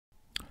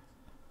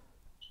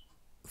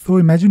So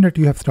imagine that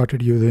you have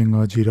started using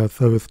Jira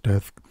Service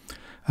Desk,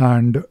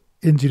 and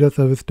in Jira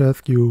Service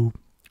Desk, you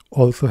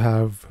also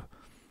have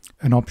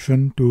an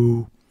option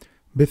to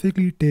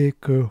basically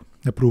take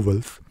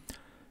approvals.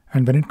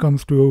 And when it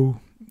comes to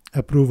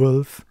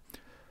approvals,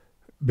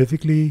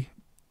 basically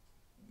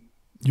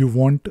you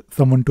want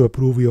someone to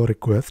approve your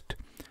request,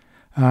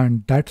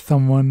 and that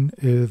someone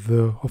is,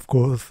 of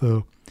course,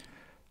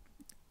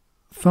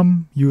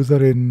 some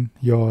user in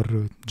your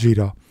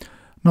Jira.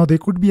 Now, there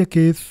could be a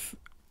case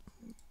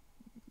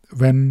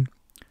when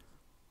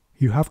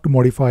you have to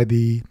modify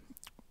the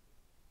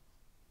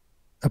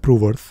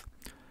approvers,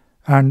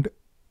 and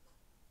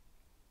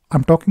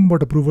I'm talking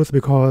about approvers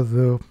because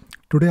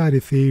today I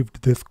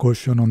received this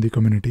question on the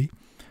community: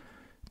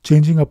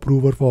 changing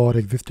approver for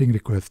existing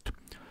request.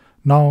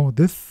 Now,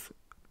 this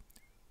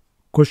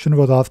question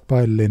was asked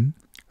by Lynn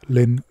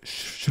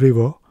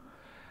Shriver,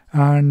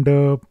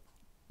 and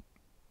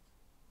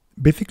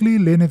basically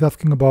Lynn is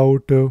asking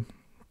about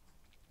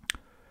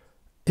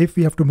if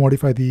we have to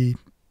modify the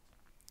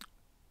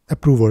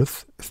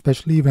approvers,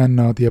 especially when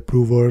the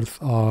approvers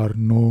are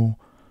no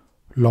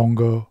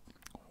longer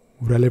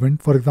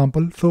relevant, for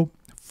example. So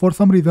for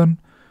some reason,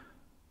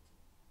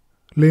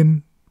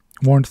 Lynn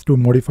wants to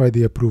modify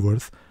the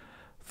approvers.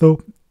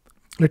 So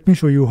let me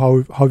show you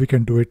how we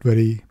can do it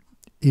very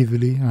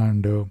easily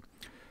and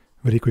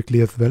very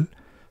quickly as well.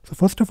 So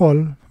first of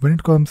all, when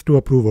it comes to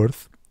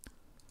approvers,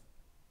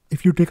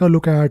 if you take a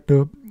look at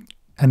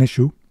an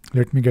issue,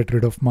 let me get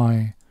rid of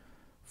my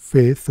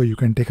face so you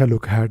can take a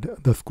look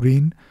at the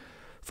screen.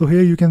 So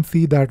here you can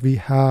see that we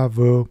have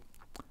one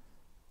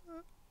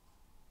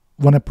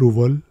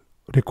approval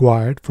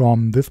required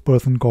from this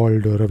person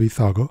called Ravi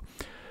Sagar,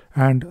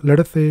 and let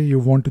us say you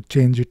want to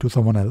change it to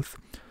someone else.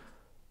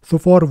 So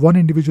for one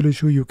individual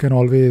issue, you can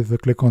always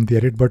click on the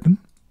edit button,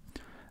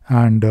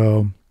 and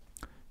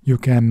you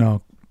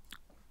can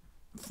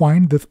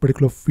find this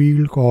particular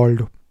field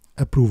called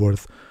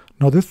approvers.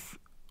 Now this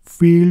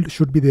field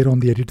should be there on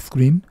the edit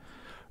screen.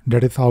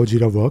 That is how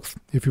Jira works.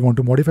 If you want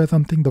to modify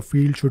something, the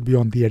field should be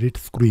on the edit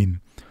screen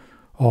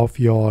of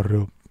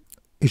your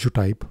issue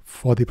type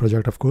for the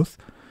project, of course.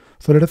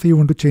 So let us say you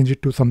want to change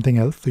it to something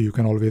else, so you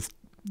can always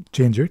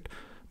change it.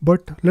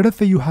 But let us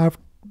say you have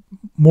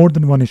more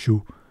than one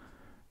issue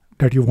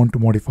that you want to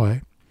modify.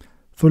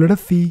 So let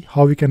us see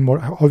how we can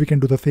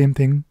do the same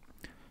thing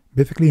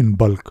basically in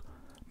bulk.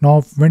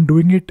 Now, when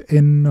doing it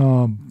in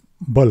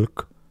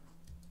bulk,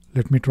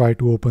 let me try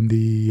to open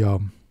the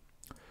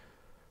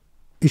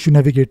issue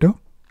navigator,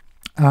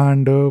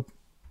 and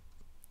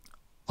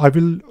I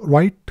will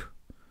write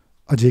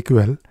a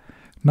JQL.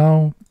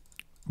 Now,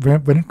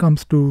 when it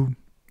comes to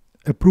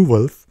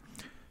approvals,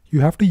 you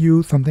have to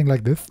use something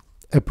like this.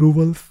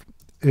 Approvals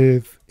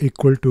is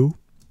equal to,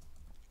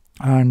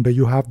 and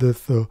you have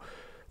this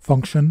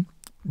function,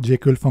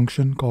 JQL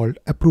function called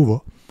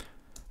approver.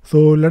 So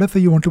let us say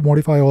you want to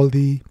modify all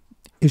the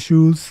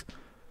issues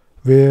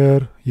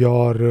where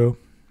your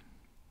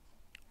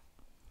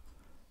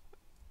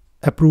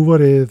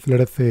approver is, let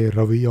us say,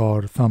 Ravi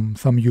or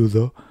some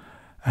user,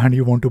 and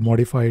you want to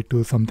modify it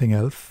to something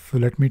else. So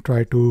let me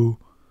try to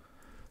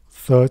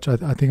search.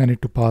 I think I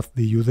need to pass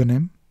the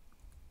username,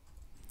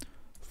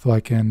 so I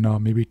can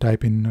maybe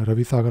type in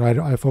Ravi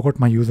Sagar. I forgot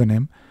my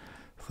username,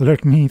 so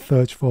let me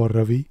search for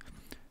Ravi.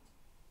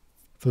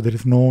 So there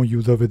is no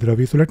user with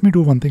Ravi. So let me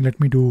do one thing. Let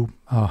me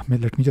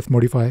just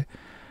modify,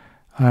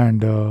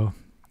 and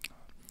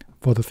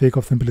for the sake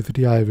of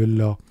simplicity, I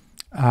will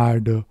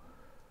add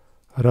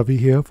Ravi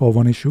here for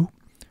one issue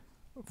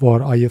for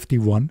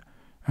IST1,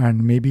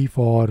 and maybe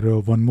for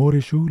one more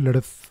issue. Let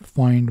us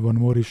find one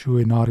more issue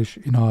in our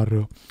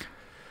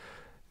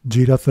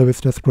Jira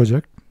Service Desk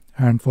project,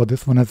 and for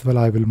this one as well,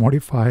 I will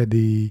modify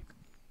the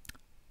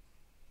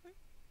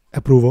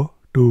approver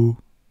to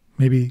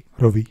maybe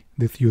Ravi,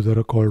 this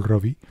user called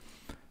Ravi.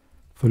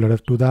 So let us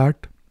do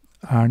that,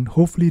 and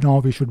hopefully now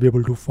we should be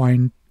able to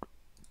find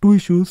two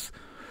issues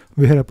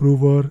where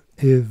approver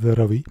is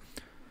Ravi.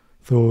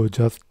 So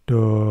just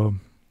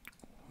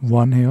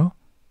one here.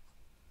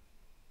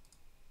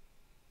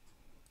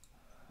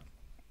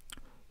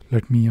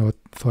 Let me,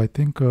 so I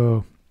think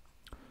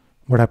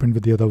what happened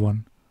with the other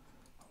one?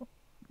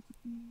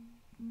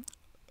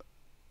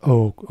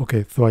 Oh,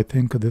 okay. So I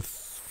think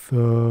this,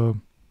 let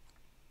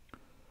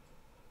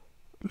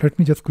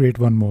me just create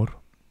one more.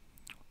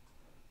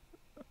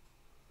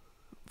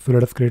 So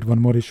let us create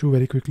one more issue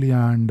very quickly,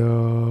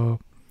 and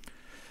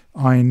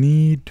I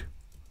need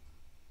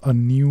a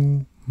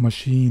new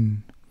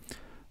machine,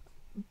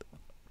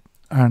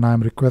 and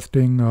I'm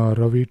requesting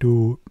Ravi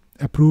to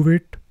approve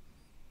it.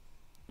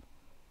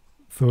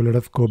 So let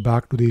us go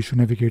back to the issue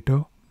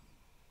navigator.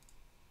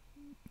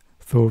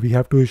 So we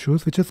have two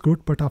issues, which is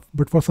good, but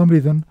for some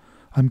reason,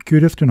 I'm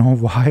curious to know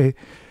why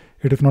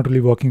it is not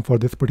really working for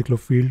this particular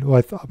field.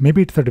 Or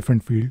maybe it's a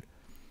different field.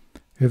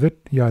 Is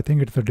it? Yeah, I think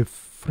it's a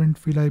different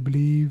field, I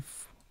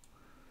believe,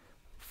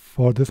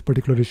 for this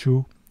particular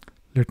issue.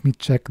 Let me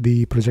check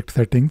the project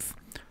settings,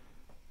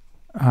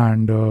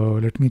 and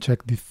let me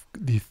check the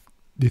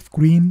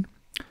screen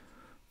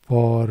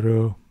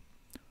for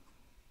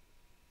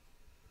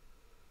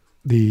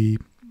the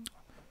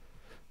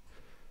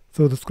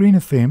screen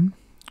is same,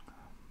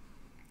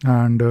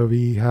 and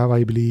we have,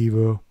 I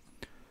believe,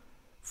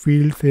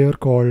 fields here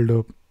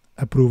called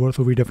approver.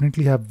 So we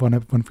definitely have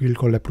one field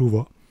called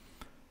approver.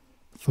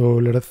 So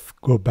let us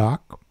go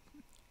back,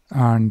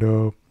 and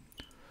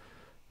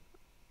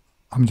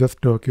I'm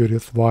just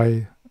curious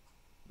why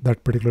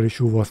that particular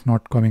issue was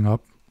not coming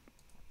up.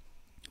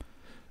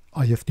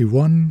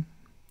 IST1,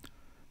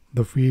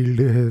 the field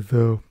is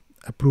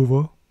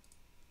approver.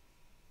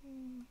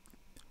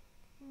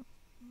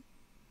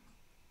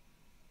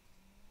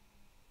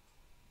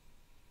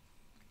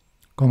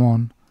 Come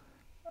on.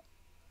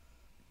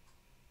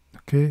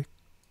 Okay.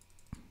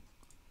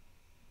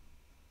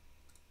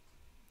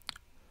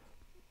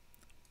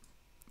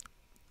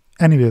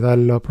 Anyways,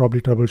 I'll probably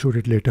troubleshoot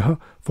it later.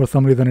 For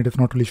some reason, it is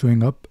not really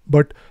showing up.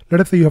 But let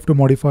us say you have to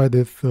modify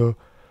this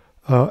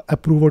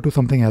approver to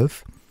something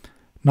else.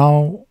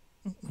 Now,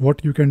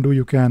 what you can do,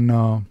 you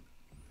can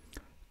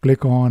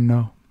click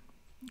on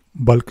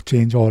bulk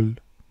change all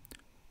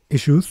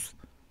issues,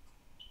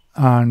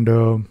 and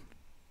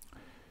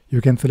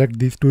you can select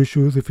these two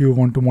issues. If you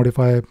want to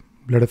modify,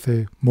 let us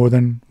say, more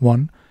than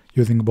one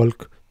using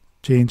bulk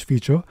change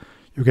feature,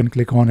 you can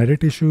click on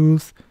edit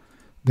issues,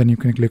 then you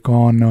can click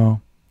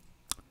on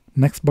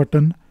next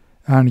button,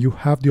 and you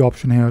have the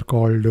option here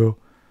called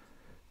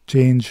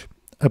change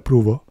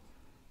approver.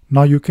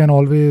 Now you can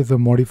always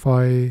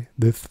modify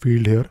this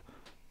field here.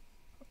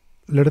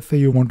 Let us say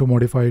you want to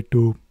modify it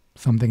to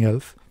something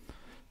else,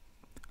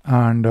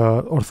 and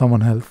or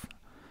someone else.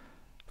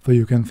 So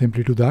you can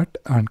simply do that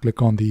and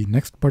click on the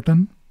next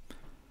button.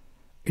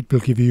 It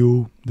will give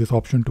you this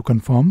option to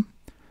confirm.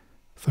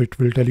 So it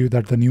will tell you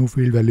that the new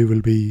field value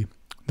will be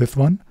this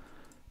one.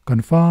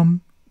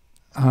 Confirm,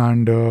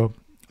 and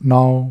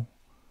now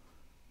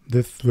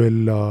this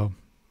will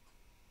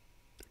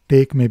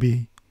take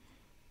maybe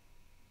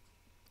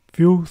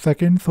few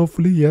seconds,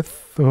 hopefully. Yes,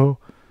 so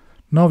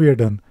now we are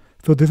done.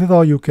 So this is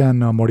how you can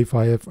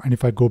modify it. And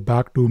if I go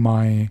back to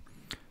my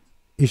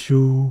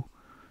issue,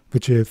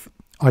 which is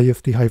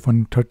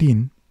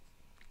IST-13,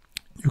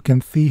 you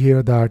can see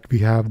here that we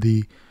have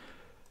the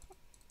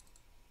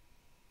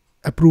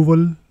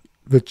approval,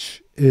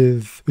 which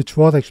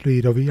was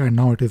actually Ravi, and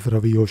now it is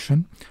Ravi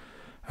Ocean,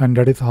 and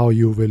that is how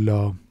you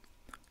will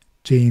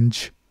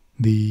change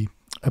the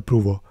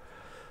approver.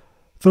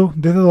 So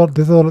this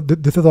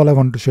is all I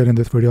wanted to share in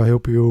this video. I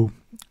hope you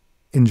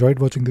enjoyed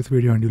watching this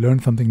video and you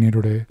learned something new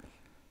today.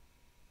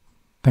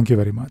 Thank you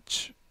very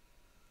much.